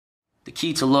the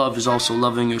key to love is also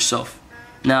loving yourself.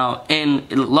 Now,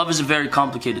 and love is a very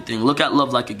complicated thing. Look at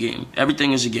love like a game.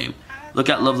 Everything is a game. Look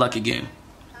at love like a game.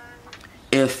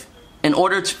 In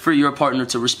order for your partner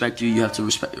to respect you, you have to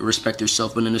respect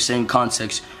yourself. But in the same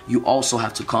context, you also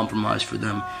have to compromise for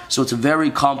them. So it's a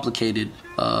very complicated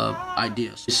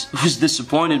idea. I was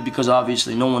disappointed because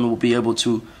obviously no one will be able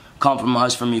to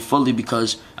compromise for me fully,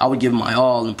 because I would give my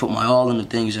all and put my all into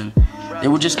things, and I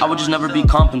would just never be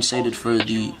compensated for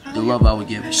the love I would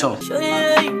give. So.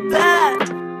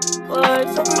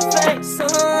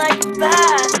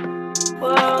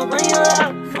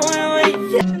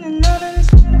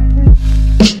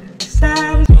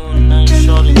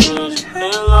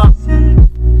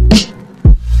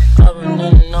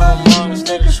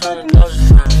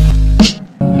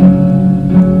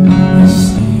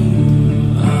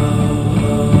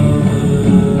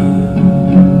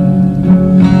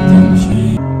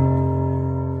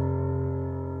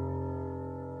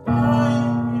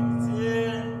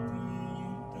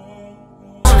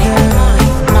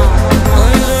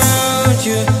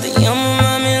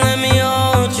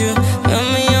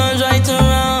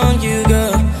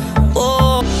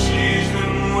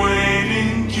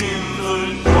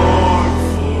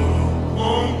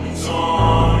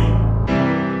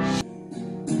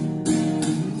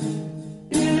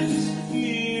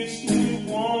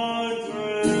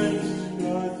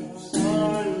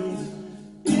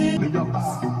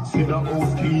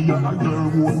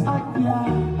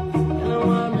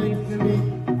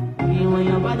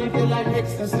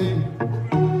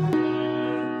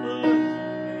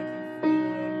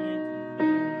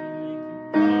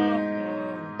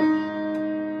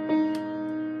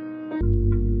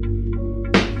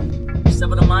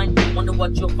 Sever the mind, wonder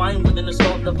what you'll find within the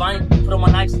soul divine. Put on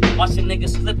my knives, watching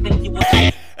niggas flipping, you will.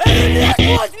 And the next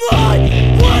one's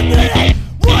mine! 1 minute!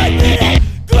 1 minute!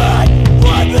 Good!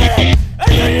 1 minute!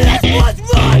 And the next one's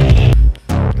mine!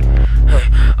 Hey,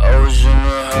 I was in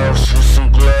the house with some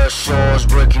glass shards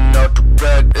breaking out the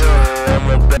back. I'm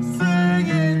a back.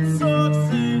 Singing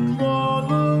toxic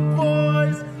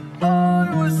lullabies. I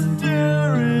was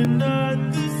staring at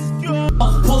the sky.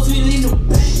 Posted in the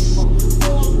back.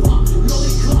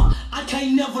 I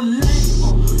never land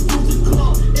through the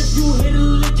club. If you hit a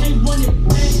lick, can't run it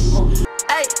back.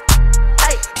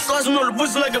 Hey, slicing on the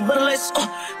pussy like a better lace.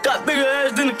 Got bigger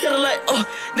ass than a Cadillac.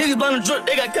 Niggas buying the drug,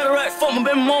 they got cataract. Fuck my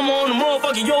baby mama on the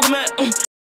motherfucking yoga mat.